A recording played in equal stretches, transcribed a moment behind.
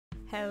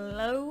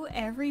Hello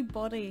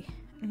everybody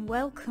and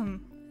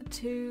welcome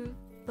to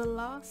the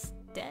last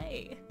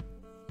day.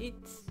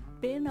 It's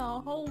been a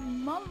whole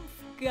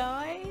month,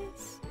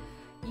 guys.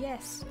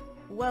 Yes,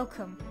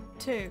 welcome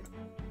to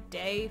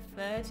day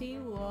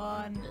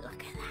 31.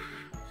 Look at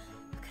that.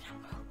 Look at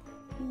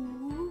that.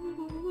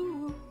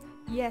 Ooh.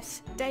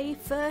 Yes, day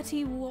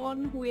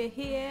 31. We're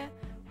here.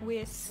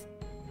 We're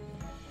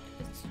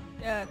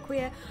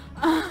queer.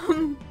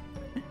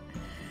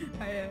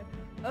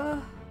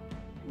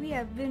 We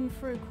have been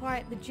through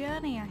quite the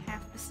journey, I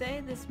have to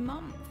say, this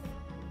month.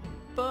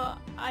 But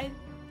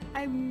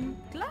I'm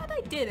glad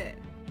I did it,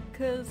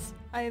 because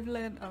I've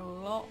learned a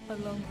lot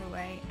along the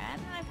way,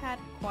 and I've had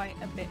quite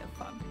a bit of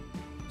fun,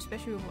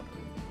 especially with one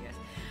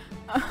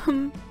of the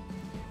videos.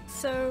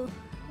 So,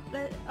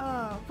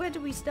 where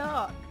do we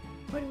start?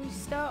 Where do we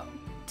start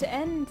to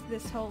end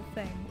this whole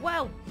thing?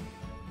 Well,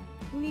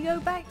 we go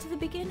back to the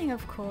beginning,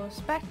 of course.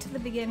 Back to the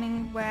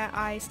beginning where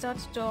I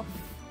started off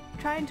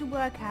trying to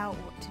work out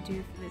what to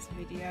do for this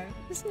video.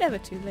 It's never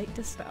too late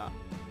to start.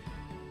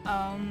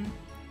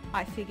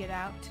 I figured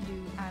out to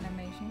do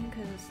animation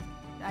because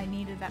I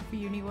needed that for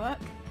uni work.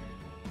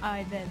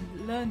 I then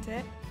learnt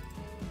it.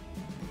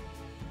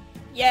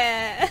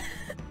 Yeah!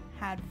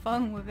 Had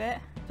fun with it.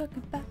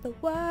 Talking about the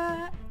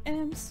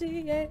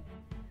YMCA.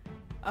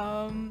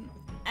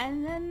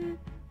 And then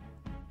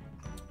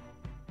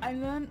I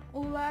learned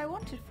all that I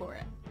wanted for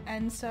it.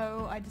 And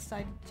so I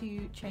decided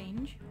to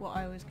change what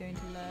I was going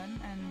to learn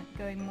and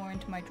going more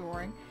into my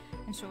drawing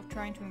and sort of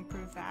trying to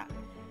improve that.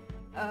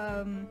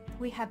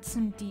 We had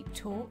some deep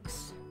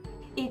talks.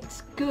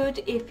 It's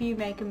good if you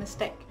make a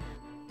mistake.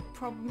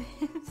 Problem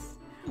is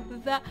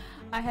that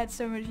I had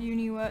so much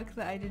uni work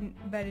that I didn't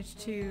manage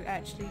to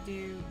actually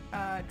do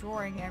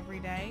drawing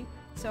every day.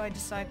 So I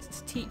decided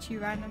to teach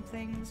you random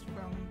things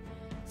from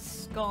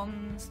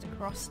scones to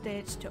cross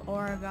stitch to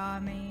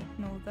origami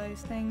and all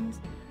those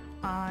things.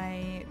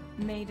 I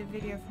made a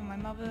video for my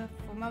mother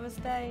for Mother's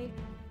Day.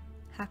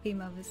 Happy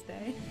Mother's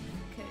Day,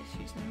 because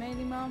she's an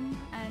amazing mum.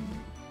 And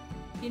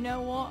you know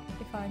what?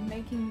 If I'm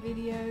making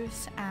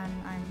videos and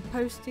I'm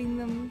posting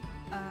them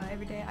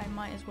every day, I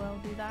might as well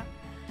do that.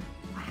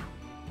 Wow.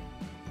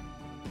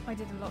 I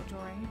did a lot of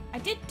drawing. I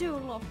did do a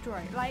lot of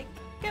drawing. Like,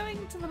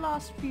 going to the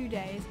last few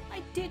days,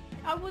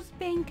 I was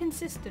being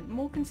consistent,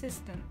 more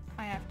consistent,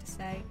 I have to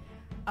say.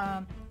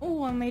 I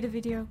made a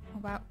video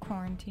about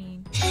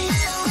quarantine.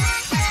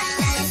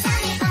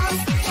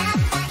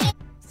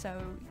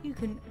 So you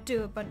can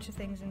do a bunch of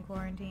things in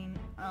quarantine.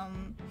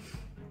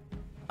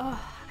 I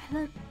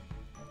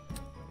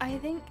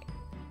think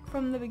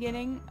from the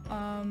beginning,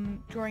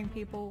 drawing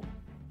people,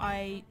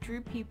 I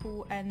drew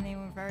people and they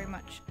were very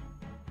much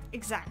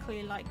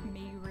exactly like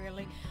me,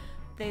 really.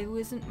 There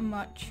wasn't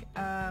much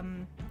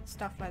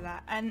stuff like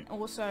that. And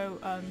also,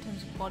 in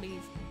terms of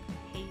bodies, I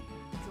hate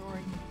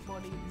drawing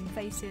bodies and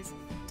faces,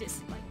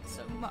 dislike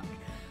so much.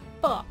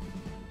 But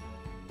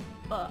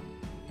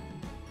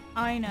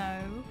I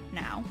know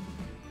now,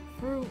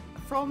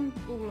 from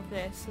all of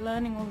this,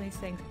 learning all these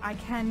things, I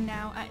can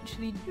now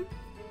actually do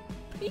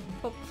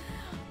people.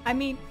 I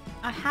mean,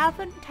 I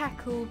haven't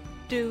tackled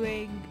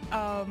doing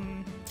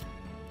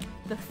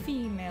the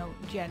female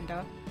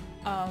gender,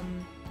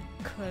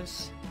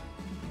 because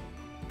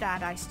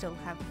that I still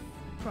have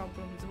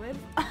problems with.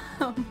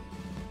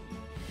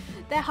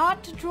 They're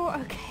hard to draw,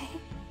 okay?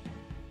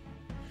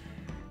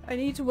 I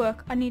need to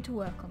work on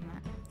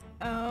that.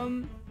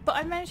 But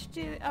I managed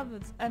to do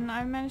others, and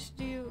I managed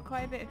to do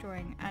quite a bit of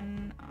drawing,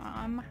 and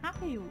I'm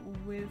happy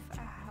with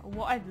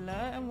what I've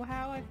learned and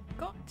how I've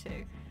got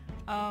to.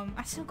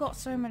 I still got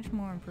so much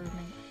more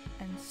improvement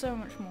and so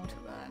much more to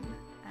learn,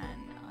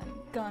 and I'm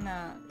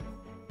gonna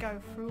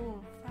go through all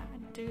of that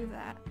and do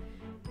that.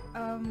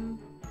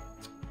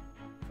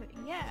 But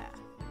yeah.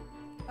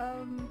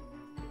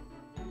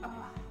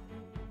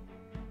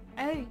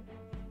 Hey,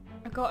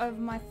 I got over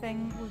my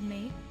thing with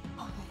me.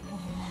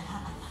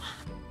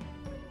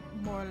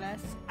 More or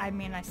less. I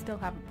mean, I still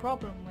have a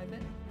problem with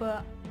it,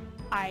 but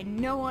I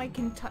know I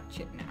can touch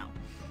it now,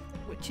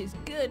 which is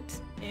good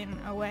in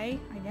a way,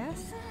 I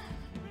guess.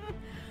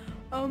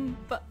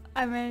 But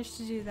I managed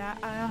to do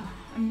that.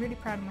 I'm really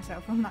proud of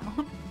myself on that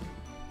one.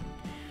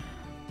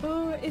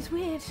 Oh, it's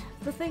weird.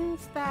 The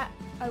things that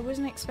I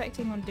wasn't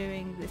expecting on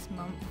doing this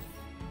month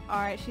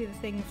are actually the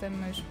things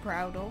I'm most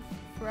proud of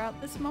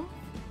throughout this month,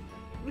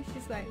 which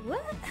is like,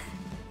 what?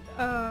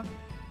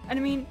 And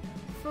I mean,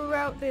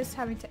 throughout this,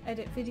 having to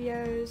edit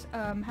videos,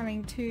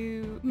 having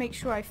to make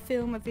sure I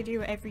film a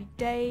video every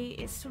day,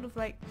 it's sort of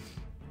like,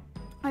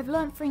 I've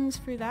learned things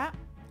through that,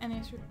 and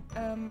it's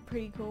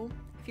pretty cool.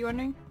 If you're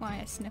wondering why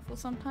I sniffle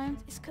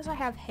sometimes, it's because I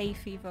have hay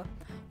fever,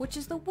 which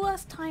is the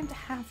worst time to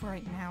have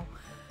right now.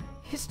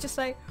 It's just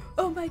like,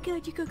 oh my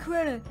god, you got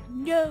corona.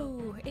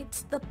 No,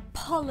 it's the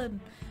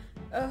pollen.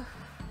 And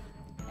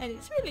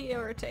it's really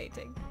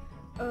irritating.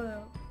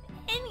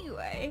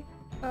 Anyway,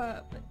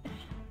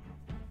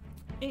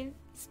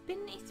 it's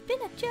been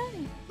a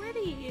journey,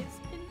 really. It's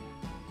been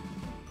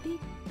a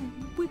big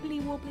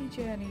wibbly wobbly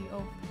journey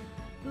of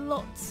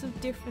lots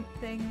of different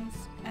things,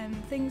 and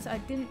things I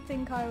didn't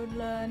think I would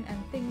learn,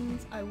 and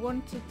things I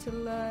wanted to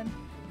learn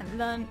and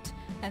learnt,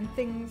 and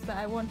things that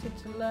I wanted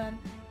to learn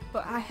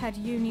but I had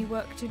uni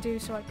work to do,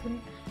 so I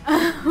couldn't.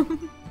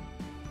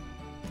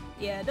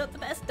 Yeah, not the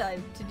best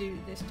time to do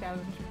this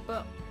challenge,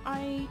 but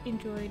I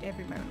enjoyed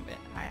every moment of it,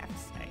 I have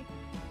to say.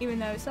 Even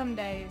though some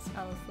days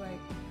I was like,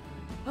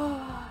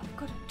 oh, I've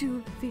got to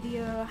do a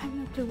video, I have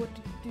no clue what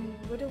to do,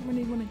 I don't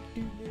really want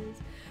to do this.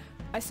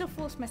 I still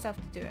forced myself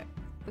to do it,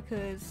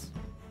 because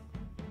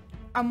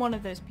I'm one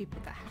of those people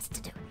that has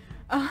to do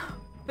it.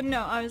 But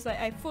no, I was like,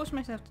 I forced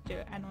myself to do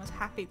it, and I was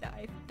happy that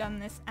I've done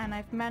this, and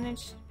I've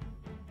managed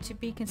to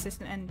be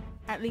consistent and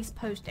at least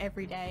post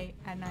every day,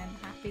 and I'm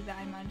happy that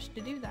I managed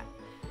to do that.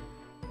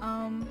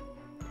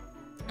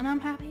 And I'm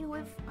happy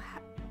with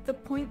the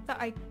point that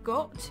I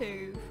got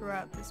to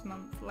throughout this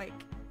month, like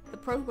the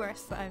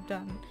progress that I've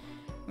done,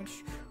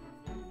 which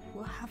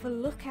we'll have a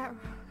look at.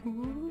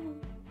 Ooh.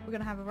 We're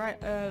gonna have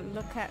a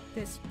look at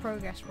this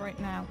progress right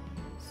now.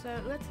 So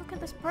let's look at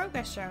this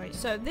progress, shall we?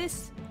 So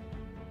this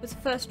was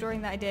the first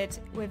drawing that I did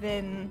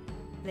within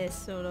this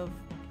sort of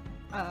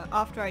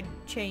after I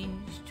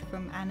changed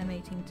from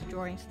animating to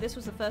drawing. So this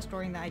was the first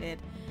drawing that I did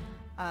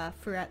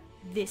throughout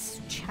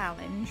this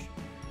challenge,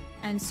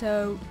 and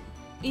so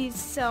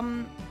it's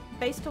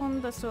based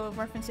on the sort of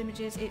reference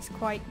images, it's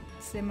quite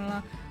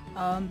similar.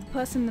 The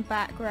person in the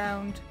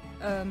background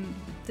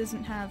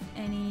doesn't have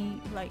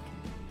any like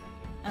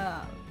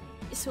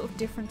sort of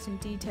difference in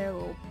detail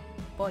or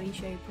body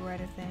shape or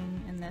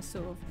anything, and they're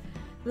sort of,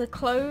 the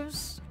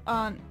clothes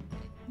aren't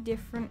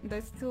different.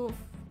 They're sort of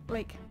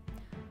like,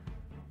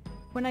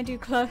 when I do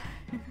clothes,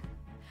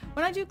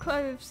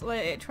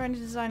 like trying to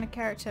design a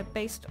character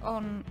based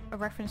on a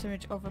reference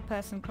image of a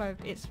person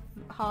clothed, it's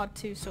hard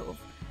to sort of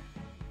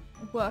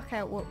work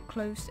out what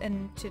clothes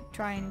and to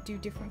try and do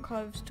different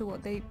clothes to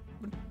what they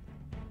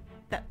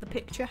that the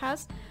picture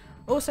has.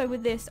 Also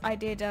with this, I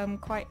did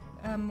quite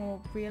a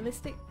more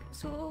realistic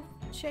sort of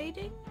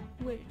shading,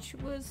 which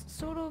was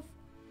sort of,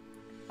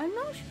 I'm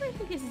not sure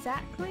if it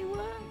exactly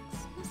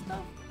works and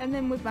stuff. And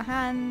then with the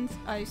hands,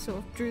 I sort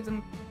of drew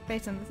them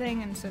based on the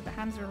thing, and so the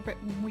hands are a bit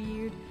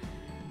weird.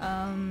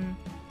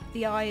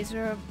 The eyes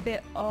are a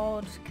bit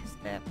odd because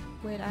they're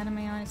weird anime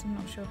eyes. I'm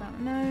not sure about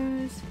the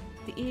nose.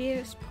 The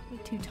ears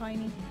probably too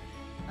tiny.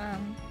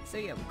 So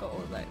yeah, we've got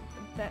all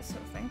that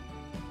sort of thing.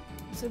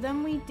 So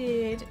then we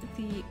did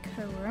the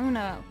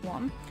Corona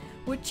one,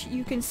 which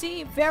you can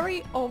see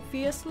very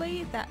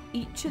obviously that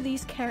each of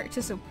these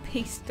characters are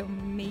based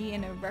on me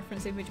in a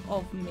reference image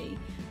of me,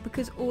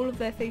 because all of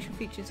their facial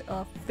features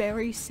are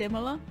very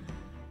similar.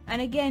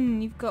 And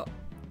again, you've got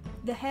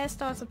the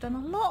hairstyles. I've done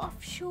a lot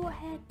of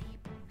short-haired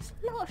people. There's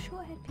a lot of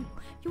short-haired people.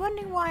 You're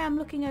wondering why I'm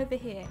looking over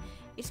here.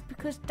 It's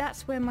because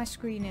that's where my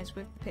screen is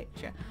with the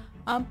picture.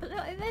 But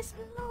there's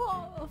a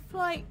lot of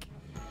like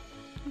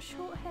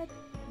short-haired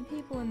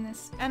people in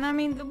this. And I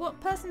mean, the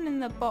person in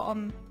the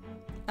bottom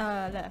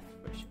left,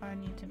 which I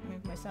need to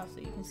move myself so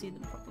you can see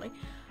them properly,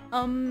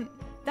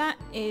 that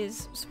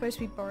is supposed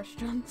to be Boris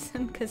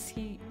Johnson, because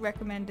he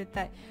recommended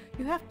that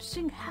you have to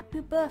sing happy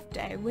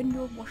birthday when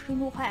you're washing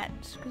your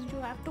hands, because you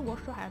have to wash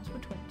your hands for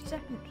 20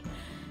 seconds.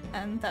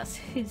 And that's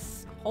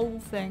his whole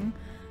thing.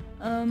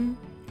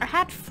 I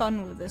had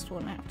fun with this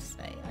one, I have to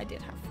say. I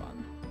did have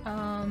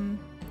fun.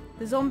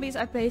 The zombies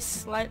I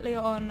based slightly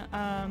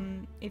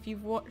on, if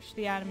you've watched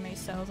the anime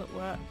Cells at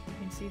Work, you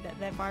can see that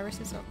their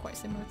viruses are quite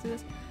similar to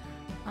this.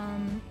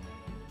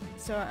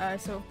 So I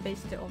sort of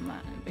based it on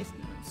that, and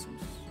basically some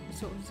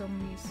sort of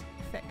zombies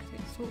affected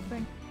sort of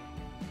thing.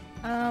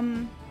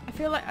 I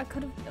feel like I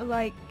could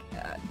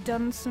have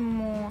done some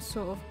more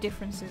sort of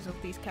differences of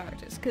these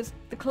characters, because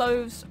the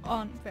clothes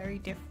aren't very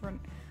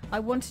different. I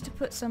wanted to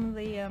put some of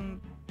the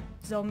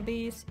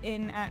zombies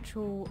in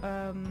actual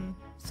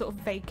sort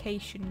of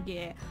vacation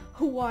gear,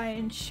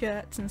 Hawaiian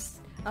shirts and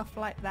stuff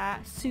like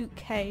that,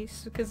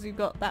 suitcase, because we've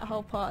got that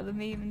whole part of the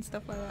meme and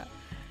stuff like that.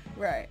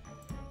 Right.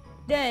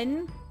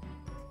 Then,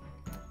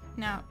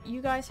 now,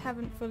 you guys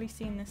haven't fully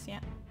seen this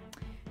yet.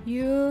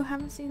 You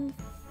haven't seen the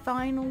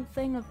final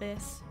thing of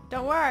this.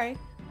 Don't worry,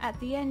 at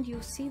the end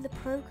you'll see the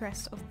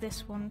progress of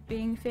this one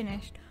being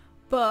finished.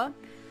 But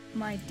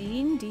my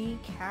D&D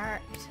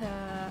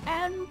character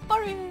and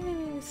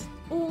Boris,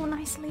 all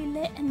nicely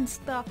lit and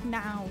stuff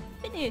now.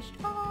 Finished.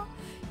 Oh,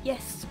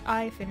 yes,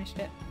 I finished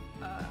it.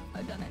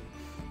 I've done it.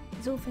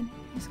 It's all finished.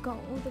 It's got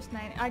all this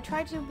night. I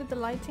tried to with the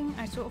lighting.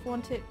 I sort of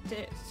wanted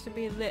it to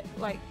be lit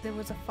like there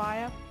was a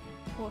fire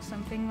or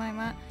something like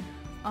that.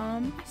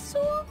 I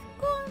sort of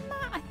got on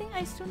that. I think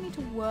I still need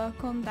to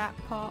work on that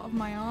part of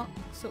my art,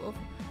 sort of,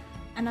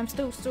 and I'm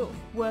still sort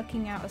of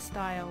working out a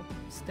style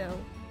still.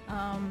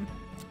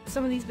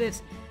 Some of these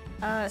bits,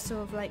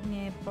 sort of like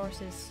near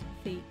Boris's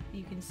feet,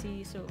 you can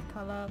see sort of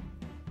colour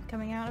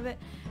coming out of it.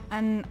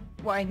 And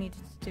what I needed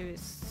to do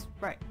is,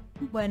 right,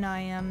 when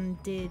I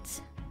did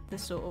the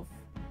sort of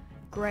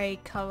grey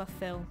colour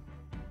fill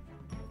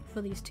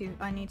for these two,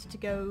 I needed to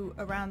go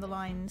around the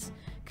lines,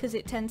 because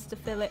it tends to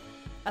fill it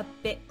a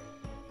bit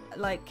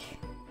like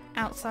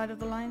outside of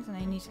the lines and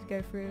I needed to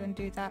go through and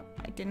do that.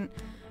 I didn't.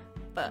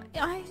 But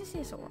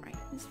it's alright.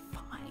 It's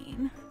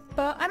fine.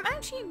 But I'm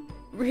actually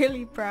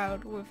really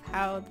proud with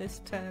how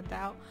this turned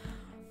out.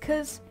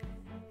 Because,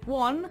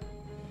 one,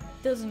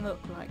 doesn't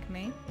look like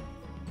me.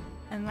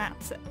 And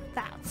that's a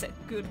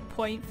good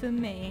point for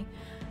me.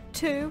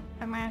 Two,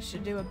 I managed to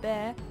do a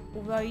bear.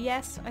 Although,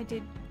 yes, I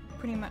did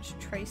pretty much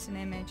trace an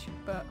image,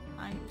 but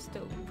I'm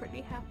still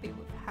pretty happy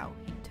with how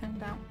he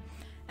turned out.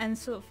 And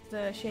sort of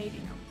the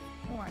shading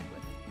I'm alright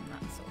with and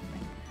that sort of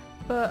thing.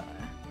 But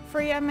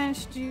three, I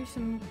managed to do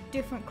some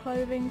different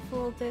clothing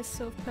for this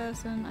sort of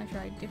person. I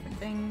tried different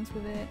things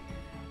with it.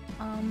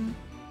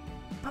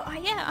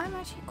 But yeah, I'm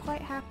actually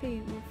quite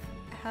happy with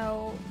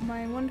how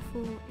my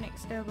wonderful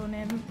Nixtergal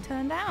Nim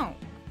turned out.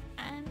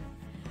 And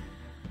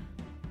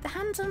the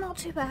hands are not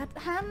too bad. The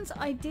hands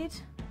I did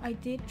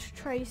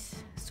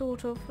trace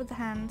sort of with the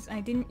hands.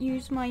 I didn't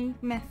use my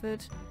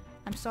method.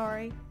 I'm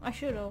sorry. I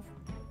should have,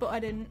 but I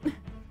didn't.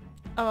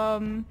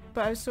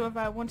 But I was sort of,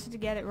 I wanted to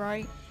get it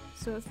right,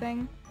 sort of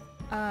thing.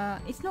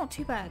 It's not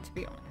too bad, to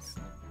be honest.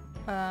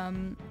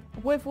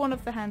 With one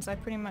of the hands, I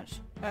pretty much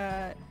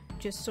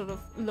just sort of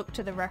looked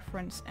at the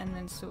reference and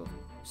then sort of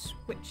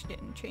switched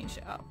it and changed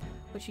it up,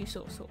 which you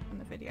sort of saw in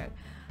the video.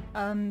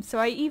 So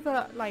I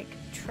either like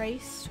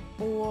trace,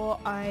 or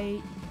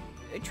I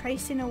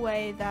trace in a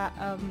way that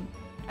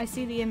I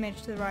see the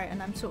image to the right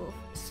and I'm sort of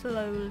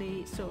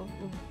slowly sort of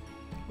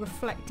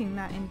reflecting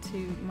that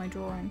into my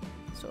drawing,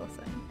 sort of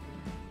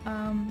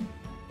thing.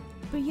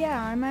 But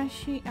yeah,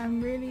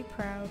 I'm really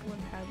proud with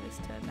how this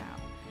turned out.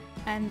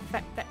 And the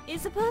fact that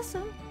it's a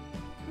person,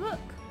 look,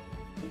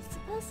 it's a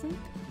person.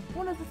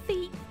 One of the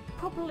feet,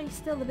 probably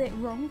still a bit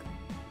wrong,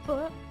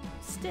 but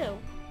still,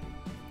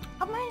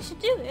 I managed to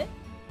do it.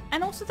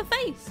 And also the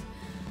face.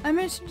 I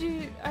managed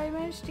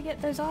to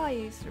get those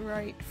eyes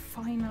right,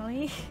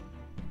 finally.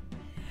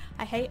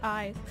 I hate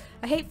eyes.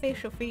 I hate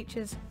facial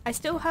features. I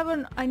still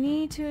haven't, I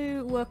need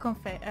to work on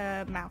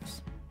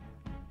mouths.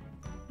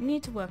 I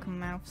need to work on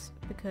mouths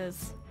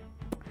because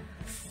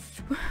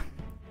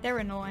they're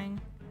annoying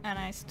and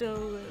I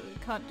still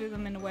can't do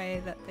them in a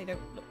way that they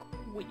don't look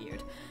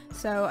weird.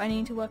 So I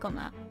need to work on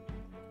that.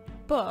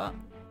 But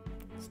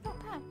it's not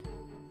bad.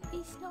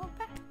 It's not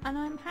bad. And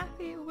I'm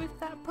happy with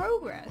that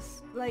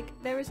progress. Like,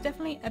 there is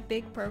definitely a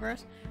big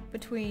progress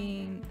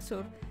between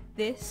sort of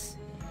this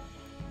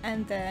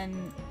and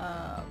then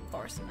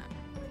Boris and that.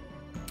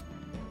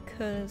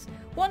 Because,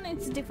 one,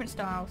 it's a different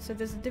style, so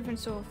there's a different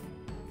sort of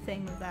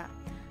thing with that.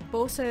 But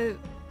also,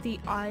 the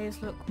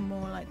eyes look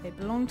more like they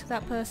belong to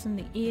that person,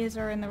 the ears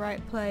are in the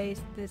right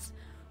place, it's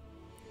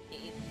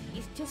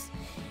just,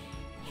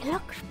 it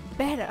looks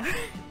better.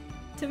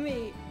 To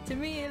me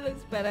it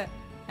looks better,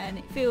 and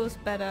it feels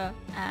better,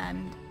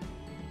 and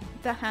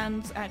the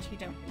hands actually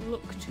don't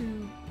look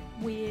too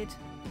weird,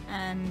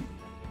 and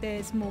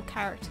there's more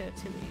character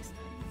to these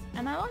things,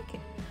 and I like it.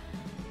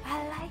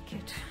 I like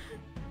it.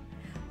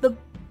 The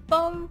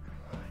bow,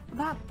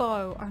 that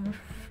bow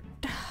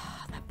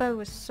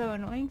was so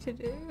annoying to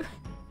do.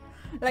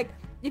 Like,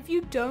 if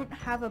you don't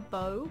have a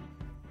bow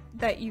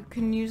that you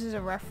can use as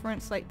a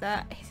reference like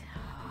that, it's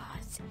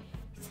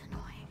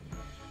annoying.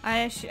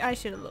 I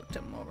should have looked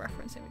at more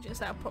reference images.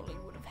 That probably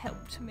would have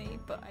helped me,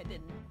 but I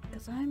didn't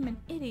because I'm an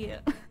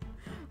idiot.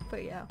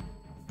 But yeah,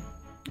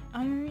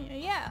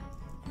 yeah.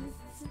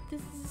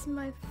 This is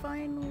my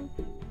final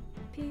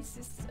piece.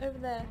 It's over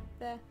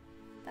there,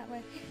 that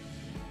way.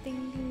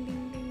 Ding ding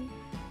ding ding.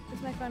 This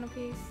is my final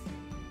piece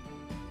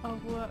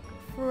of work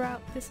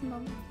throughout this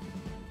month.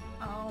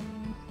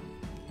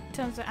 In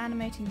terms of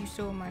animating, you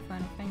saw my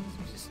final things,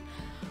 which is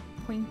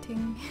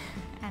pointing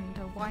and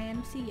a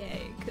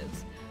YMCA,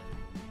 because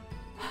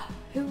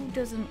who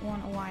doesn't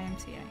want a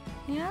YMCA,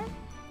 you know?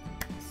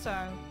 So,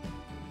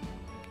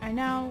 I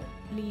now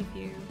leave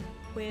you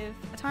with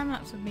a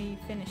time-lapse of me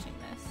finishing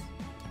this.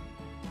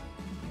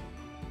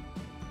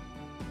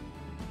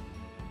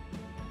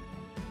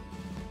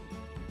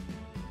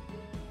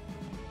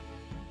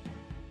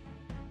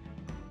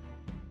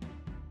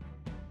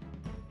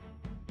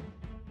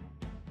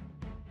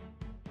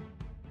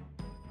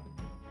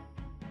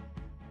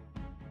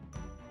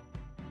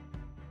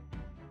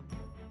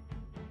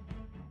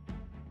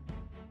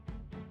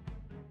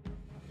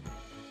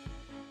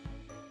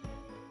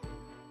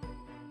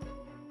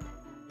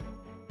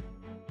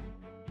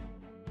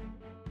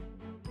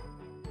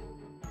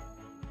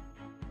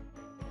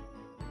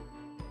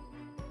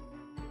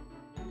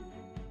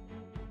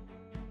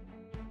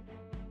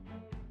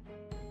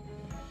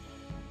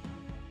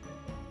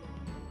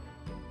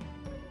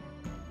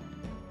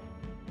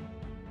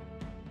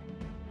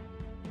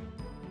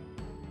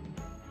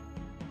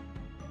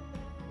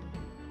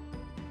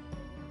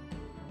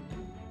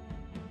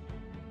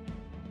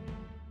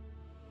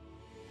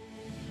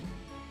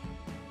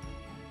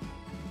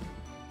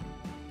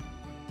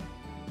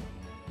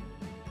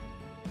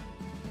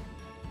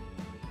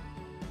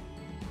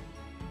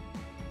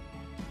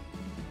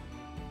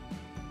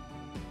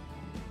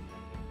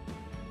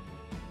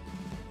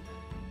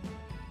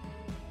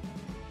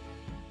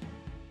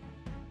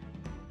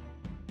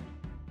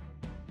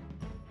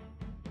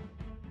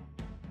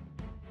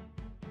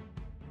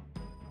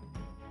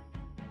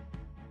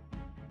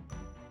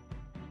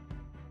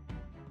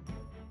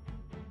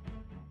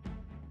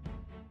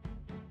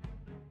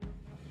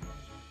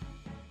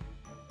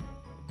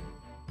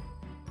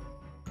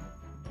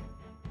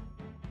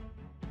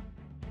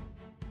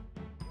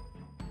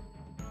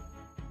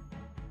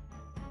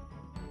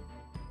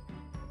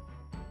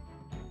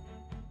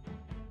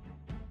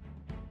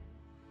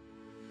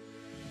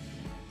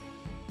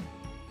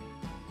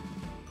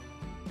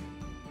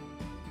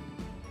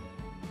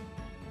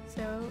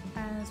 So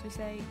as we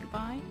say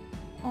goodbye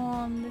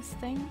on this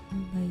thing.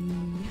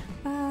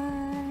 Bye.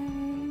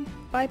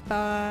 Bye. Bye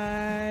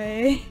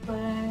bye.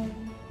 Bye.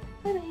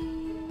 Bye.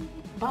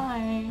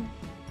 Bye.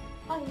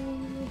 Bye.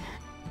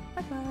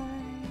 Bye bye.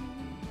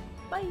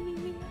 Bye.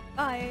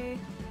 Bye.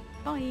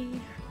 Bye.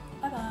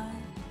 Bye.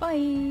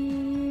 Bye.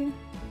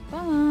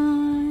 Bye. Bye.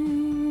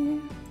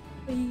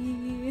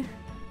 Bye.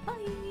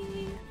 Bye.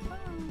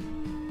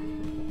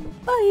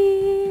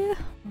 Bye.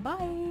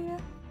 Bye.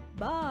 Bye.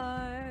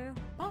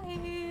 Bye.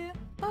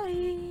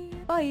 Bye.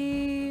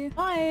 Bye.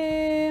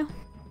 Bye.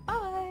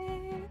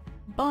 Bye.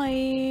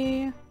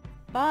 Bye.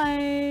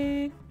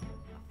 Bye.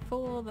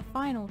 For the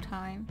final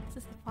time.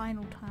 This is the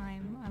final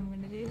time I'm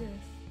gonna do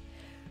this.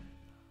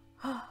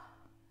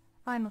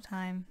 Final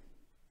time.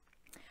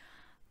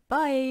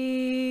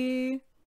 Bye.